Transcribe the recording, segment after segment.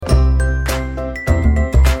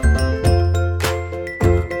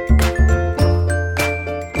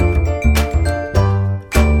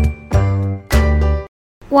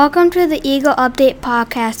Welcome to the Eagle Update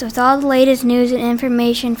podcast with all the latest news and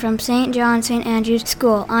information from St. John St. Andrew's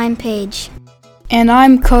School. I'm Paige. And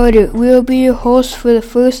I'm Carter. We'll be your hosts for the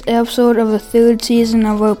first episode of the third season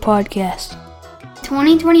of our podcast.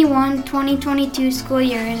 2021-2022 school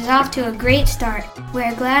year is off to a great start.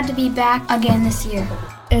 We're glad to be back again this year.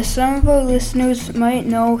 As some of our listeners might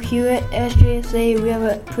know, here at SJSA we have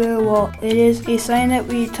a prayer wall. It is a sign that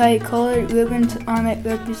we tie colored ribbons on it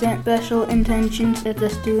represent special intentions that the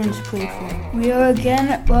students pray for. We are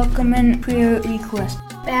again welcoming prayer requests.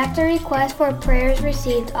 After requests for prayers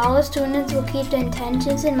received, all the students will keep the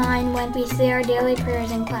intentions in mind when we say our daily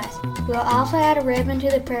prayers in class. We will also add a ribbon to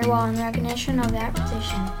the prayer wall in recognition of that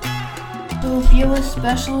petition. So if you have a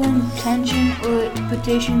special intention or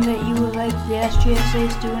petition that you would like the SJSA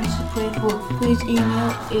students to pray for, please email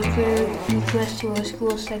a prayer request to our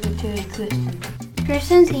school secretary, Kristen.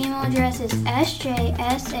 Kristen's email address is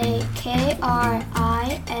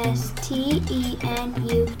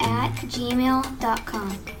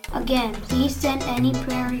sjsakristenu@gmail.com. Again, please send any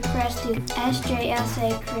prayer requests to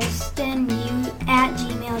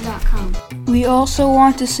sjsakristenu@gmail.com. We also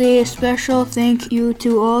want to say a special thank you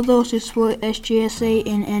to all those who support SJSA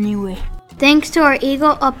in any way. Thanks to our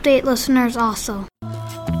Eagle Update listeners also.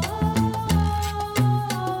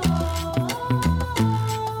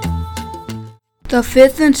 The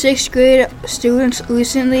 5th and 6th grade students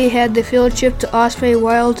recently had the field trip to Osprey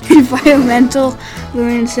Wild Environmental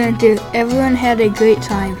Learning Center. Everyone had a great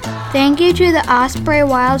time. Thank you to the Osprey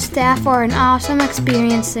Wild staff for an awesome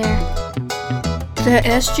experience there. The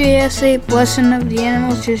SJSA Blessing of the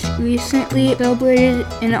Animals just recently celebrated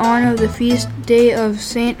in honor of the feast day of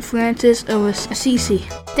St. Francis of Assisi.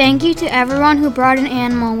 Thank you to everyone who brought an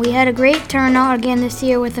animal. We had a great turnout again this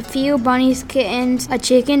year with a few bunnies, kittens, a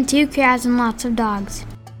chicken, 2 cats, and lots of dogs.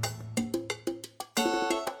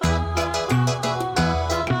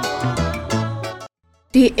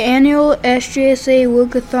 The annual SJSA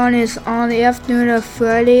Workathon is on the afternoon of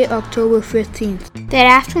Friday, October 15th. That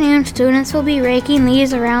afternoon, students will be raking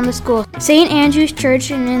leaves around the school, St. Andrew's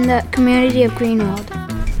Church, and in the community of Greenwald.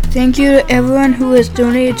 Thank you to everyone who has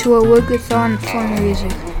donated to our Workathon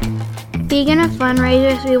fundraiser. Speaking of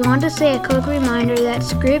fundraisers, we want to say a quick reminder that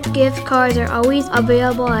Script gift cards are always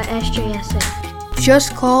available at SJSA.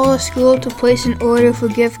 Just call a school to place an order for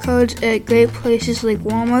gift cards at great places like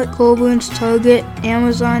Walmart, Coburn's, Target,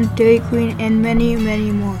 Amazon, Dairy Queen, and many,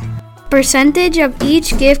 many more. Percentage of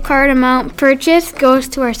each gift card amount purchased goes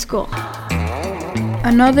to our school.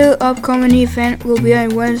 Another upcoming event will be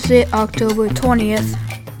on Wednesday, October 20th.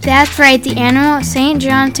 That's right, the annual St.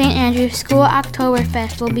 John St. Andrew's School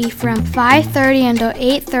Oktoberfest will be from 5:30 until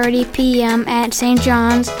 8:30 p.m. at St.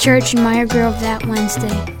 John's Church in Meyer Grove that Wednesday.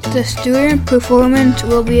 The student performance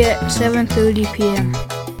will be at 7:30 p.m.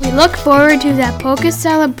 We look forward to that polka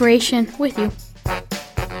celebration with you.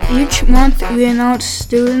 Each month we announce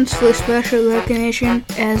students for special recognition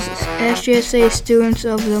as SJSA Students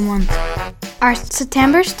of the Month. Our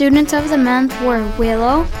September Students of the Month were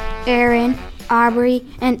Willow, Aaron, Aubrey,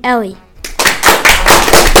 and Ellie.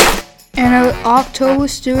 And our October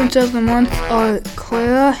Students of the Month are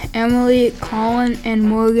Clara, Emily, Colin, and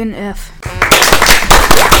Morgan F.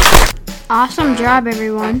 Awesome job,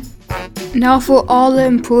 everyone. Now for all the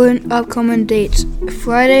important upcoming dates.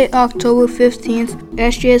 Friday, October 15th,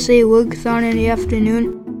 SJSA Workathon in the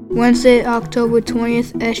afternoon. Wednesday, October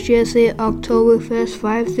 20th, SJSA Oktoberfest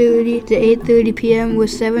 5:30 to 8:30 p.m.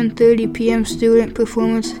 with 7:30 p.m. student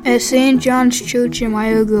performance at St. John's Church in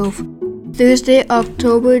Meyer Grove. Thursday,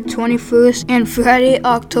 October 21st and Friday,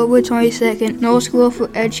 October 22nd, No School for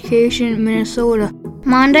Education, Minnesota.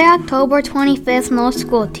 Monday, October 25th, No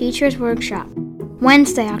School Teachers Workshop.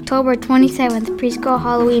 Wednesday, October 27th, Preschool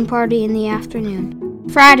Halloween Party in the afternoon.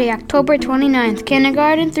 Friday, October 29th,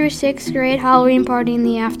 Kindergarten through 6th grade Halloween Party in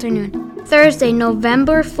the afternoon. Thursday,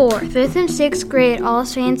 November 4th, 5th and 6th grade All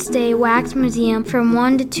Saints Day Wax Museum from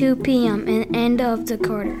 1 to 2 p.m. and end of the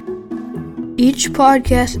quarter. Each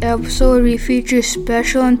podcast episode we feature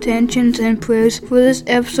special intentions and prayers. For this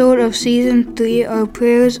episode of Season 3, our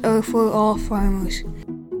prayers are for all farmers.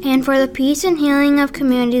 And for the peace and healing of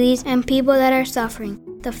communities and people that are suffering.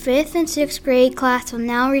 The 5th and 6th grade class will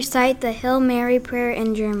now recite the Hail Mary prayer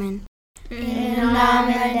in German. Im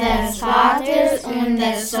Namen des Vaters und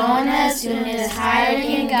des Sohnes und des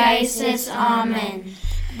Heiligen Geistes. Amen.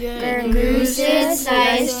 Gegrüßet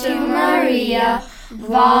seist du, Maria,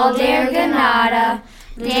 voll der Gnade,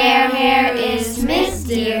 der Herr ist mit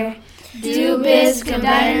dir. Du bist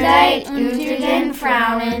gebenedeit unter den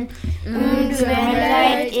Frauen, und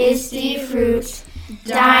gebenedeit ist die Frucht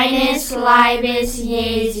deines Leibes,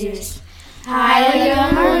 Jesus.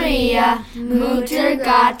 Heilige Maria, Mutter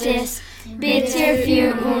Gottes, bitte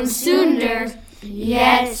für uns Sünder,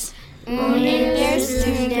 jetzt und in der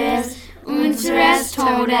Stunde unseres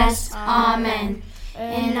Todes. Amen.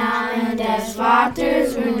 Im Namen des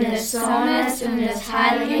Vaters und des Sohnes und des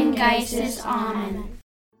Heiligen Geistes. Amen.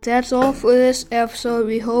 That's all for this episode.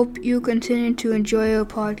 We hope you continue to enjoy our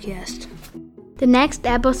podcast. The next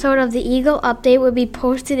episode of the Eagle Update will be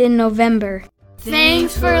posted in November.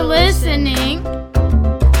 Thanks for listening.